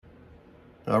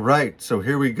All right, so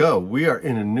here we go. We are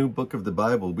in a new book of the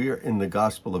Bible. We are in the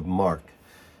Gospel of Mark.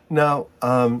 Now,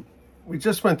 we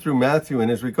just went through Matthew,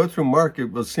 and as we go through Mark, it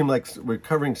will seem like we're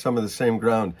covering some of the same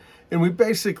ground. And we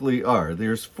basically are.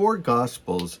 There's four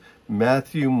Gospels: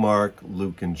 Matthew, Mark,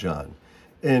 Luke, and John.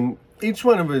 And each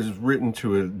one of them is written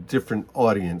to a different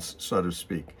audience, so to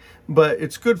speak. But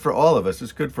it's good for all of us.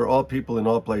 It's good for all people in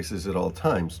all places at all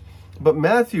times. But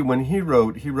Matthew, when he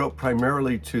wrote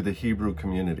primarily to the Hebrew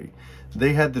community.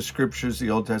 They had the scriptures, the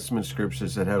Old Testament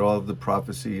scriptures that had all of the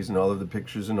prophecies and all of the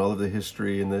pictures and all of the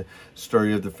history and the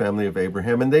story of the family of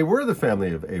Abraham. And they were the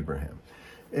family of Abraham.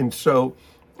 And so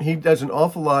he does an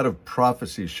awful lot of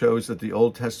prophecy, shows that the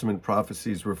Old Testament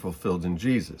prophecies were fulfilled in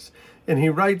Jesus. And he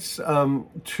writes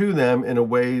to them in a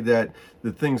way that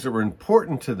the things that were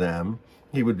important to them,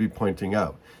 he would be pointing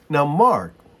out. Now,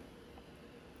 Mark,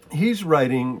 he's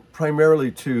writing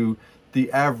primarily to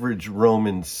the average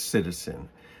Roman citizen.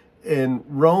 And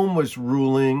Rome was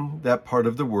ruling that part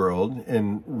of the world,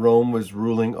 and Rome was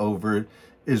ruling over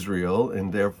Israel,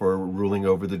 and therefore ruling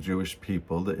over the Jewish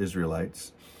people, the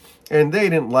Israelites. And they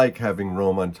didn't like having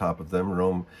Rome on top of them.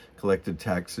 Rome collected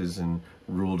taxes and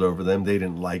ruled over them. They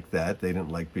didn't like that. They didn't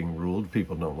like being ruled.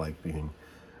 People don't like being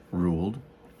ruled.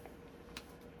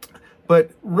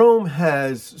 But Rome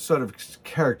has sort of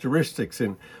characteristics,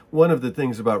 and one of the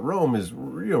things about Rome is,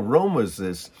 Rome was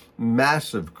this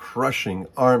massive, crushing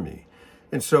army.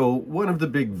 And so one of the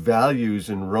big values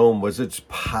in Rome was its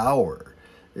power,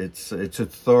 its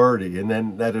authority, and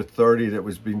then that authority that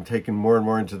was being taken more and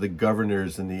more into the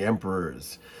governors and the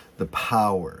emperors, the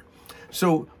power.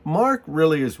 So Mark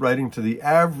really is writing to the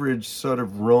average sort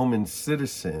of Roman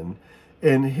citizen,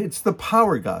 and it's the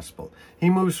power gospel. He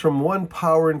moves from one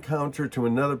power encounter to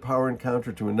another power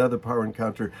encounter to another power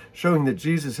encounter, showing that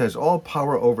Jesus has all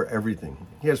power over everything.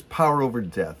 He has power over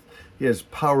death. He has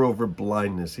power over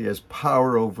blindness. He has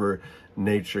power over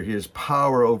nature. He has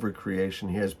power over creation.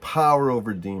 He has power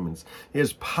over demons. He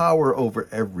has power over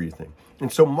everything.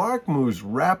 And so Mark moves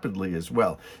rapidly as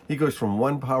well. He goes from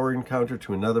one power encounter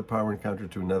to another power encounter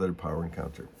to another power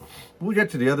encounter. We'll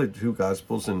get to the other two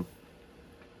gospels, and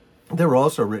they were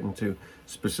also written to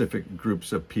specific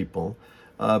groups of people,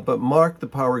 but Mark, the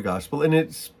power gospel, and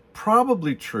it's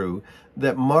probably true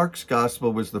that Mark's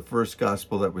gospel was the first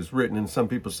gospel that was written, and some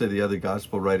people say the other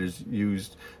gospel writers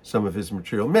used some of his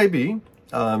material. Maybe.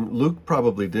 Luke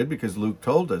probably did, because Luke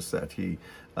told us that he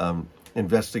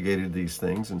investigated these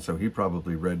things, and so he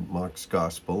probably read Mark's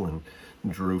gospel and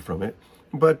drew from it.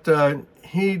 But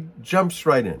he jumps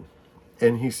right in.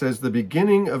 And he says, the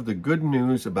beginning of the good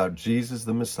news about Jesus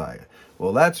the Messiah.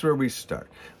 Well, that's where we start.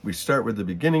 We start with the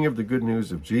beginning of the good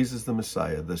news of Jesus the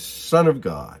Messiah, the Son of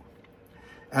God.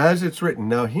 As it's written.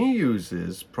 Now, he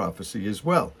uses prophecy as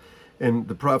well. And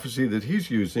the prophecy that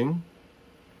he's using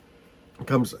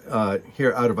comes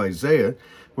here out of Isaiah,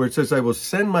 where it says, I will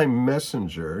send my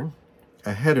messenger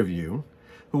ahead of you,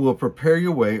 who will prepare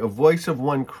your way, a voice of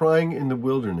one crying in the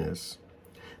wilderness,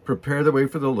 prepare the way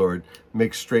for the Lord,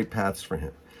 make straight paths for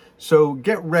him. So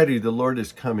get ready, the Lord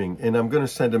is coming, and I'm going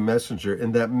to send a messenger.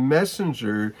 And that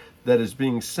messenger that is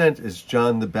being sent is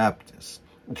John the Baptist.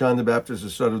 John the Baptist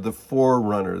is sort of the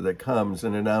forerunner that comes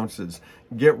and announces,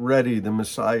 get ready, the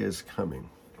Messiah is coming.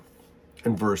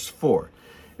 In verse 4.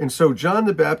 And so John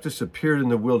the Baptist appeared in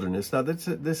the wilderness. Now, this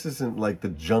isn't like the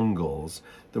jungles.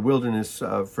 The wilderness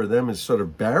for them is sort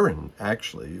of barren,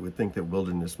 actually. You would think that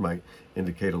wilderness might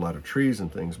indicate a lot of trees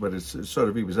and things, but it's sort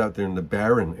of, he was out there in the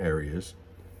barren areas.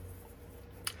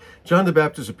 John the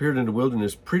Baptist appeared in the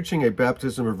wilderness, preaching a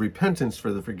baptism of repentance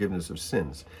for the forgiveness of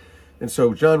sins. And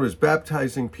so John was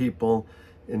baptizing people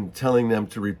and telling them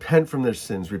to repent from their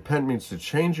sins. Repent means to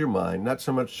change your mind, not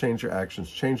so much change your actions.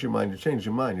 Change your mind. You change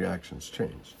your mind, your actions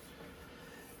change.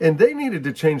 And they needed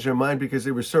to change their mind because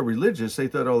they were so religious. They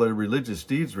thought all their religious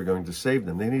deeds were going to save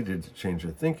them. They needed to change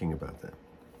their thinking about that.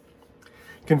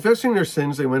 Confessing their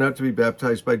sins, they went out to be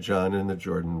baptized by John in the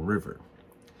Jordan River.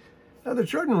 Now, the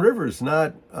Jordan River is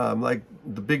not like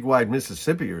the big wide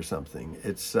Mississippi or something.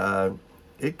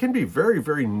 It can be very,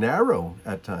 very narrow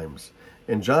at times.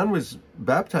 And John was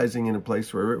baptizing in a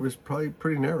place where it was probably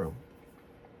pretty narrow.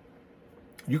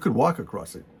 You could walk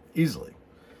across it easily,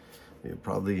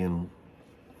 probably in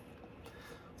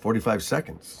 45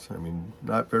 seconds. I mean,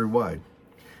 not very wide.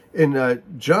 And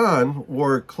John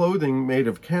wore clothing made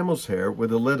of camel's hair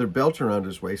with a leather belt around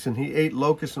his waist, and he ate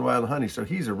locusts and wild honey. So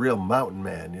he's a real mountain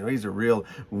man. He's a real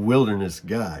wilderness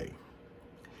guy.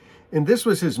 And this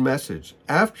was his message.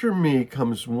 After me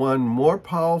comes one more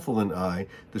powerful than I,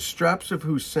 the straps of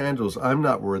whose sandals I'm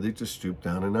not worthy to stoop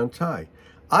down and untie.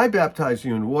 I baptize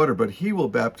you in water, but he will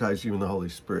baptize you in the Holy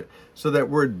Spirit. So that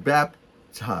word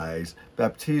baptize.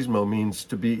 Baptismo means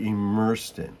to be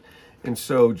immersed in. And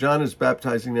so John is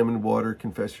baptizing them in water,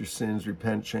 confess your sins,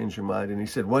 repent, change your mind. And he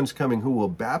said, one's coming who will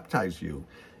baptize you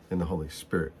in the Holy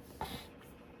Spirit.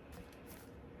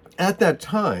 At that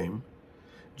time,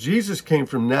 Jesus came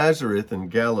from Nazareth in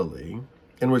Galilee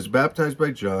and was baptized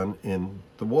by John in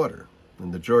the water,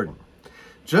 in the Jordan.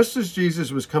 Just as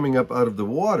Jesus was coming up out of the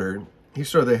water, he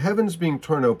saw the heavens being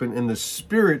torn open and the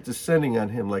Spirit descending on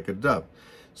him like a dove.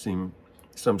 Seemed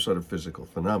some sort of physical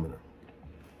phenomena.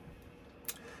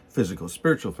 Physical,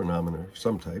 spiritual phenomena of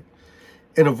some type.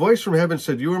 And a voice from heaven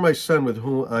said, "You are my son with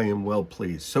whom I am well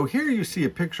pleased." So here you see a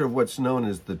picture of what's known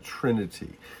as the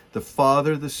Trinity. The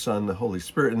Father, the Son, the Holy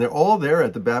Spirit. And they're all there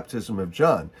at the baptism of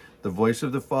John. The voice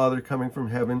of the Father coming from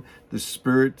heaven, the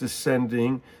Spirit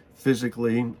descending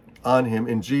physically on him,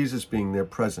 and Jesus being there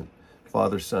present.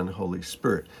 Father, Son, Holy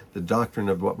Spirit. The doctrine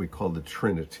of what we call the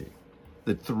Trinity.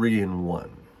 The three in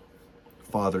one.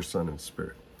 Father, Son, and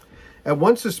Spirit. At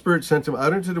once the Spirit sent him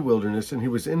out into the wilderness, and he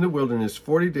was in the wilderness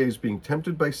 40 days being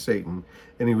tempted by Satan,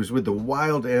 and he was with the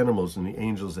wild animals, and the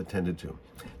angels attended to him.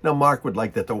 Now, Mark would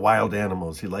like that, the wild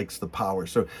animals. He likes the power.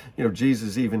 So,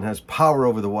 Jesus even has power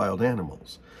over the wild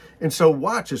animals. And so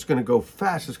watch, it's going to go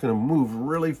fast. It's going to move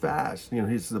really fast.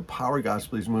 He's the power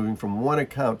gospel. He's moving from one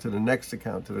account to the next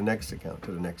account, to the next account,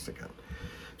 to the next account.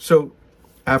 So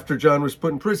after John was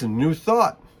put in prison, new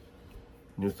thought,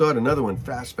 another one,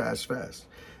 fast.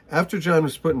 After John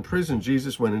was put in prison,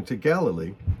 Jesus went into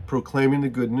Galilee, proclaiming the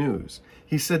good news.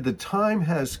 He said, the time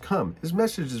has come. His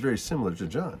message is very similar to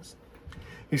John's.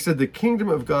 He said, the kingdom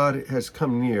of God has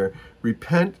come near.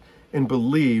 Repent and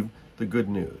believe the good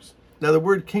news. Now, the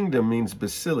word kingdom means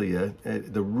basileia,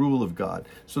 the rule of God.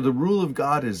 So the rule of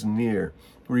God is near.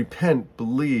 Repent,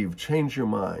 believe, change your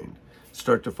mind,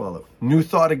 start to follow. New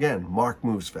thought again. Mark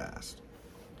moves fast.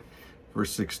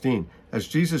 Verse 16, as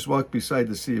Jesus walked beside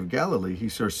the Sea of Galilee, he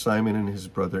saw Simon and his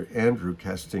brother Andrew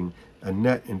casting a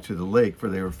net into the lake, for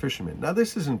they were fishermen. Now,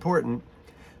 this is important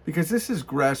because this is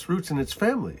grassroots and it's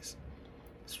families.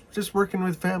 It's just working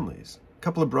with families, a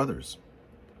couple of brothers.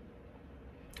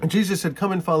 And Jesus said,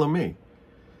 come and follow me,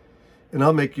 and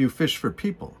I'll make you fish for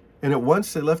people. And at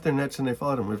once they left their nets and they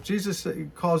followed him. If Jesus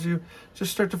calls you,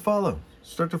 just start to follow.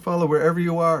 Start to follow wherever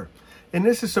you are. And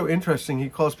this is so interesting. He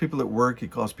calls people at work. He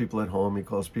calls people at home. He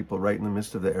calls people right in the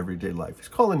midst of their everyday life. He's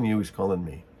calling you. He's calling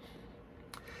me.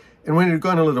 And when he had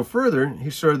gone a little further, he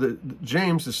saw that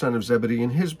James, the son of Zebedee,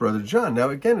 and his brother John. Now,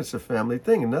 again, it's a family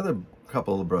thing. Another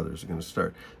couple of brothers are going to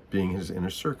start being his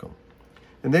inner circle.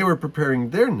 And they were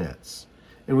preparing their nets.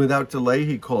 And without delay,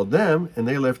 he called them, and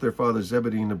they left their father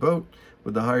Zebedee in the boat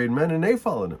with the hired men, and they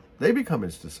followed him. They become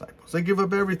his disciples. They give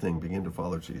up everything, begin to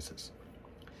follow Jesus.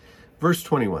 Verse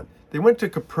 21, they went to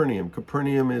Capernaum.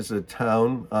 Capernaum is a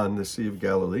town on the Sea of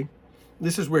Galilee.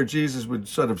 This is where Jesus would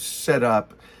sort of set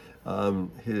up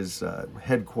his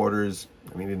headquarters.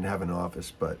 I mean, he didn't have an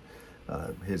office, but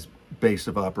his base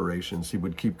of operations. He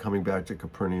would keep coming back to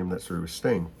Capernaum. That's where he was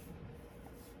staying.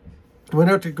 He went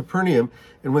out to Capernaum,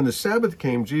 and when the Sabbath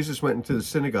came, Jesus went into the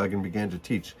synagogue and began to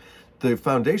teach. The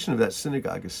foundation of that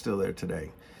synagogue is still there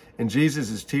today. And Jesus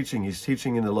is teaching. He's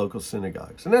teaching in the local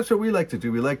synagogues. And that's what we like to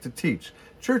do. We like to teach.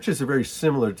 Churches are very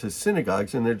similar to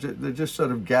synagogues, and they're just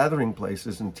sort of gathering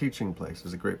places and teaching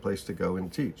places, a great place to go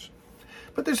and teach.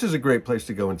 But this is a great place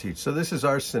to go and teach. So this is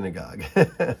our synagogue,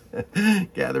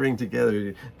 gathering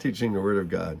together, teaching the Word of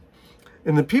God.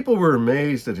 And the people were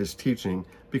amazed at his teaching,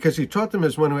 because he taught them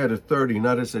as one who had authority,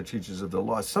 not as the teachers of the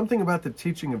law. Something about the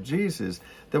teaching of Jesus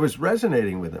that was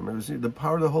resonating with them. It was the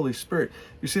power of the Holy Spirit.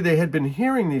 You see, they had been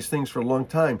hearing these things for a long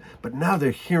time, but now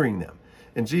they're hearing them.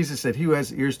 And Jesus said, he who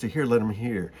has ears to hear, let him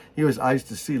hear. He who has eyes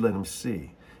to see, let him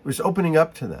see. It was opening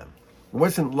up to them. It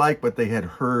wasn't like what they had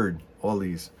heard all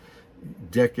these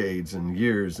decades and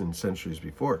years and centuries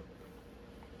before.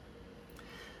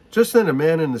 Just then a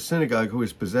man in the synagogue who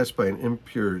was possessed by an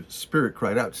impure spirit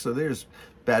cried out. So there's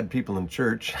bad people in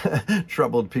church,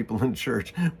 troubled people in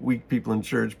church, weak people in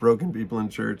church, broken people in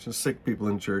church, and sick people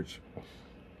in church.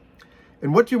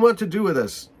 And what do you want to do with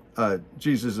us,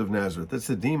 Jesus of Nazareth? That's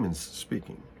the demons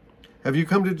speaking. Have you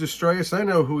come to destroy us? I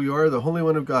know who you are, the Holy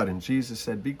One of God. And Jesus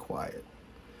said, be quiet.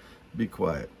 Be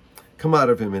quiet. Come out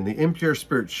of him. And the impure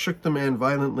spirit shook the man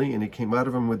violently, and he came out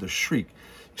of him with a shriek.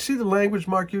 You see the language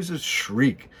Mark uses?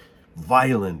 Shriek.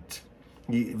 Violent.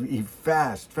 He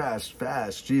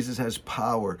fast. Jesus has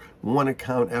power. One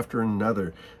account after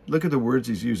another. Look at the words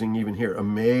he's using even here.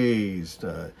 Amazed.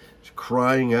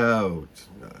 Crying out.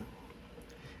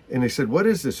 And they said, what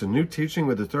is this? A new teaching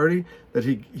with authority? That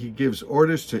he gives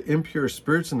orders to impure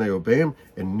spirits and they obey him,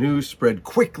 and news spread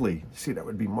quickly. See, that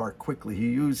would be Mark, quickly. He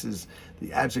uses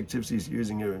the adjectives he's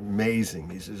using are amazing.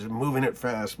 He says, moving it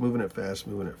fast, moving it fast,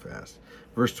 moving it fast.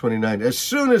 Verse 29, as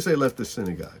soon as they left the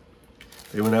synagogue,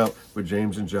 they went out with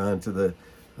James and John to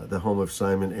the home of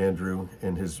Simon Andrew,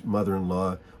 and his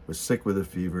mother-in-law was sick with a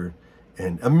fever.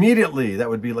 And immediately, that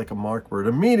would be like a Mark word,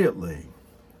 immediately,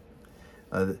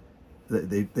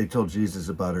 they told Jesus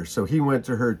about her. So he went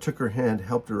to her, took her hand,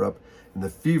 helped her up, and the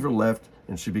fever left,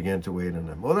 and she began to wait on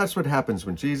him. Well, that's what happens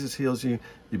when Jesus heals you.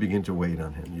 You begin to wait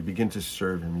on him. You begin to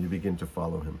serve him. You begin to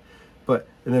follow him.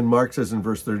 And then Mark says in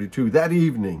verse 32, that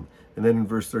evening, and then in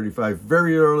verse 35,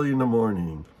 very early in the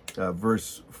morning,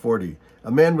 verse 40,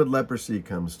 a man with leprosy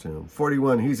comes to him.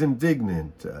 41, he's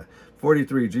indignant.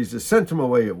 43, Jesus sent him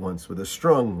away at once with a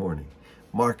strong warning.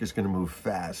 Mark is going to move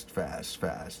fast, fast,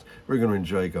 fast. We're going to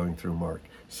enjoy going through Mark.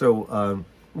 So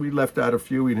we left out a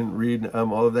few. We didn't read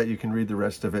all of that. You can read the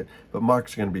rest of it. But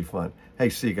Mark's going to be fun. Hey,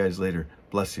 see you guys later.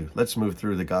 Bless you. Let's move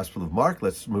through the Gospel of Mark.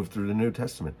 Let's move through the New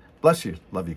Testament. Bless you. Love you.